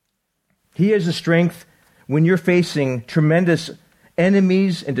 He has the strength when you're facing tremendous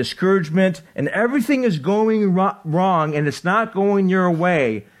enemies and discouragement and everything is going wrong and it's not going your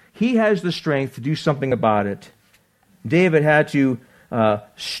way. He has the strength to do something about it. David had to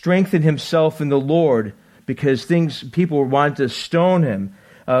strengthen himself in the Lord because people wanted to stone him.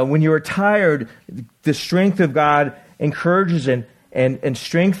 When you are tired, the strength of God encourages and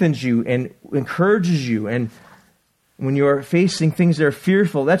strengthens you and encourages you. And when you are facing things that are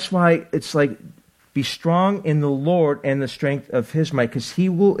fearful, that's why it's like, be strong in the Lord and the strength of His might, because He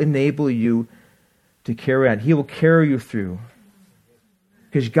will enable you to carry on. He will carry you through.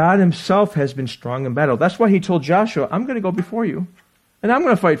 Because God Himself has been strong in battle. That's why He told Joshua, I'm going to go before you, and I'm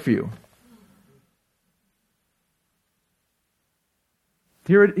going to fight for you.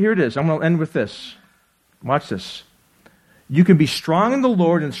 Here it is. I'm going to end with this. Watch this. You can be strong in the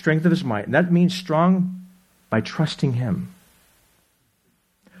Lord and the strength of His might. And that means strong by trusting Him.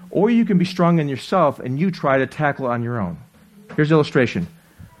 Or you can be strong in yourself and you try to tackle it on your own. Here's an illustration.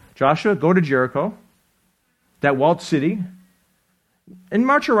 Joshua, go to Jericho, that walled city, and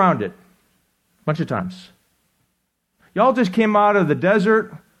march around it a bunch of times. Y'all just came out of the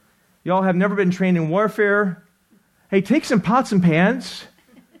desert. Y'all have never been trained in warfare. Hey, take some pots and pans,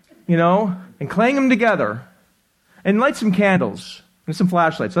 and clang them together. And light some candles and some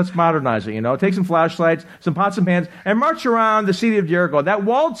flashlights. Let's modernize it, Take some flashlights, some pots and pans, and march around the city of Jericho. That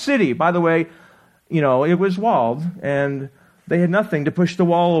walled city, by the way, it was walled, and they had nothing to push the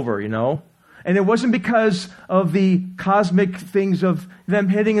wall over, And it wasn't because of the cosmic things of them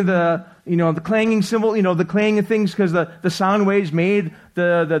hitting the clanging cymbal, the clanging things because the sound waves made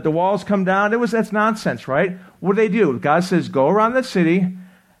the walls come down. That's nonsense, right? What do? God says, go around the city,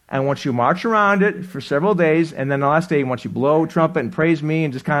 and once you march around it for several days, and then the last day, once you blow a trumpet and praise me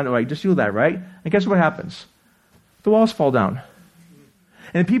and just kind of just do that, right? And guess what happens? The walls fall down.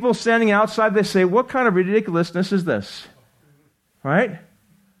 And people standing outside, they say, what kind of ridiculousness is this? Right?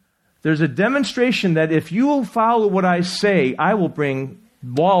 There's a demonstration that if you will follow what I say, I will bring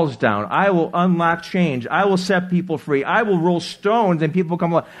walls down. I will unlock change. I will set people free. I will roll stones and people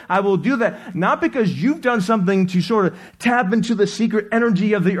come alive. I will do that not because you've done something to sort of tap into the secret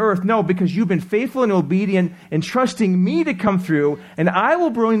energy of the earth. No, because you've been faithful and obedient and trusting me to come through, and I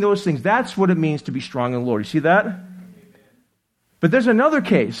will bring those things. That's what it means to be strong in the Lord. You see that? But there's another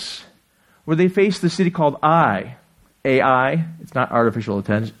case where they face the city called AI. It's not artificial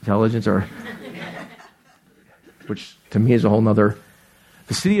intelligence, which to me is a whole nother.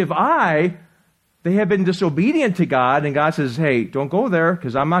 The city of Ai, they have been disobedient to God, and God says, hey, don't go there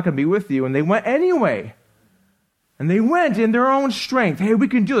because I'm not going to be with you. And they went anyway. And they went in their own strength. Hey, we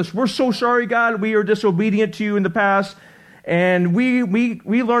can do this. We're so sorry, God. We are disobedient to you in the past. And we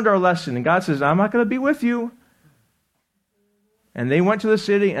learned our lesson. And God says, I'm not going to be with you. And they went to the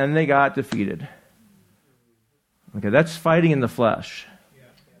city and they got defeated. Okay, that's fighting in the flesh.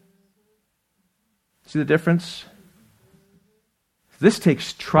 See the difference? This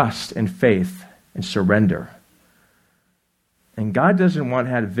takes trust and faith and surrender. And God doesn't want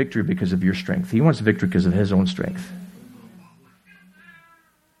to have victory because of your strength. He wants victory because of His own strength.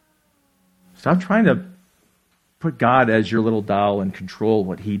 Stop trying to put God as your little doll and control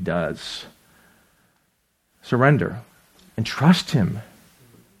what He does. Surrender and trust Him.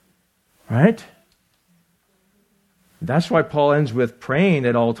 Right? That's why Paul ends with praying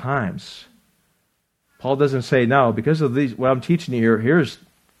at all times. Paul doesn't say, no, because of these, what I'm teaching you here, here's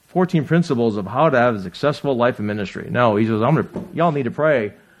 14 principles of how to have a successful life in ministry. No, he says, y'all need to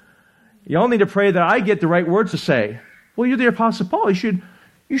pray. Y'all need to pray that I get the right words to say. Well, you're the Apostle Paul. You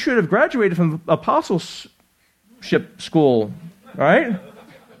should have graduated from apostleship school, right?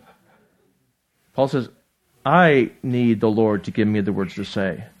 Paul says, I need the Lord to give me the words to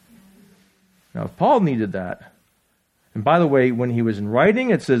say. Now, if Paul needed that, and by the way, when he was in writing,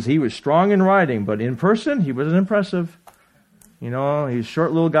 it says he was strong in writing, but in person, he wasn't impressive. He's a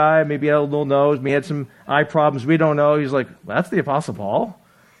short little guy, maybe had a little nose, maybe had some eye problems, we don't know. He's like, that's the Apostle Paul.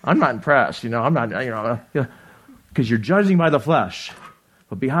 I'm not impressed, I'm not, because you're judging by the flesh.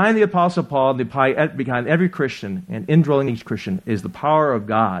 But behind the Apostle Paul, behind every Christian and indwelling each Christian is the power of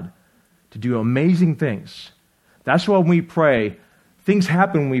God to do amazing things. That's why when we pray, things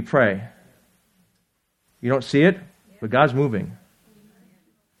happen when we pray. You don't see it, but God's moving.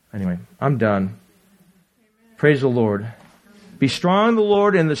 Anyway, I'm done. Praise the Lord. Be strong in the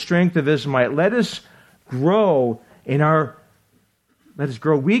Lord and the strength of His might. Let us grow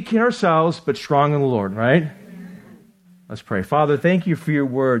weak in ourselves, but strong in the Lord, right? Let's pray. Father, thank you for your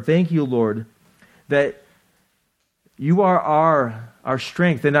word. Thank you, Lord, that you are our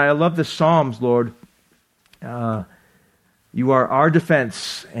strength. And I love the Psalms, Lord. You are our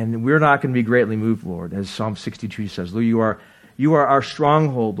defense, and we're not going to be greatly moved, Lord, as Psalm 62 says. Lord, you are our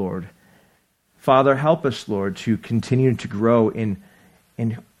stronghold, Lord. Father, help us, Lord, to continue to grow in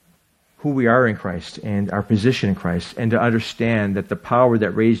who we are in Christ and our position in Christ, and to understand that the power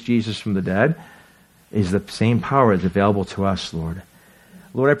that raised Jesus from the dead is the same power that's available to us, Lord.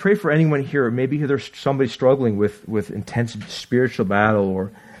 Lord, I pray for anyone here, maybe there's somebody struggling with intense spiritual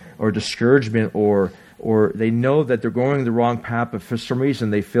battle or discouragement, or they know that they're going the wrong path, but for some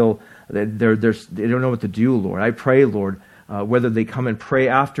reason they feel that they don't know what to do, Lord. I pray, Lord, whether they come and pray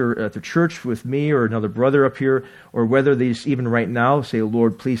after at the church with me or another brother up here, or whether they just even right now say,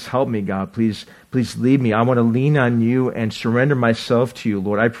 Lord, please help me, God. Please lead me. I want to lean on you and surrender myself to you,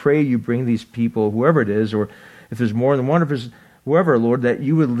 Lord. I pray you bring these people, whoever it is, or if there's more than one, if there's whoever, Lord, that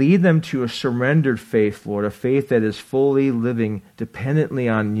you would lead them to a surrendered faith, Lord, a faith that is fully living dependently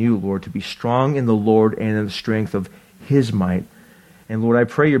on you, Lord, to be strong in the Lord and in the strength of His might. And Lord, I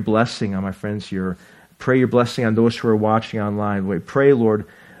pray your blessing on my friends here. Pray your blessing on those who are watching online. We pray, Lord,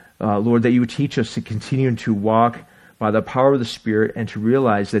 that you would teach us to continue to walk by the power of the Spirit and to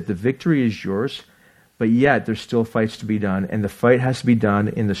realize that the victory is yours, but yet there's still fights to be done, and the fight has to be done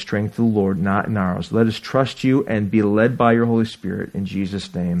in the strength of the Lord, not in ours. Let us trust you and be led by your Holy Spirit. In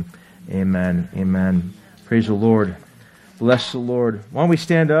Jesus' name, amen. Amen. Praise the Lord. Bless the Lord. Why don't we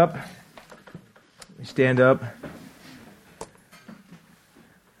stand up? Stand up.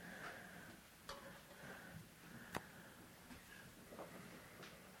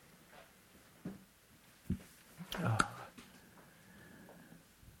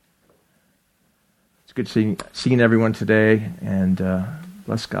 It's good seeing everyone today, and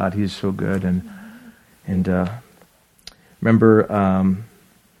bless God, He's so good. And remember,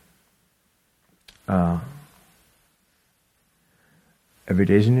 every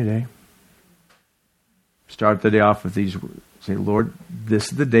day is a new day. Start the day off with these words. Say, Lord,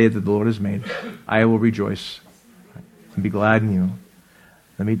 this is the day that the Lord has made. I will rejoice and be glad in you.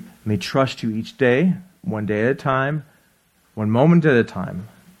 Let me trust you each day, one day at a time, one moment at a time,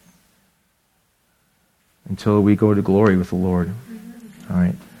 until we go to glory with the Lord. All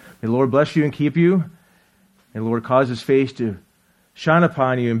right. May the Lord bless you and keep you. May the Lord cause His face to shine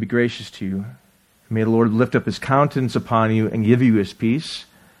upon you and be gracious to you. May the Lord lift up His countenance upon you and give you His peace.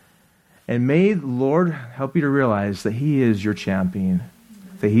 And may the Lord help you to realize that He is your champion,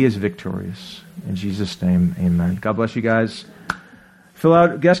 that He is victorious. In Jesus' name, amen. God bless you guys. Fill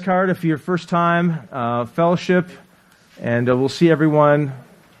out a guest card if you're first time, fellowship, and we'll see everyone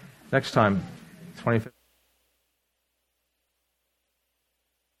next time, 25th.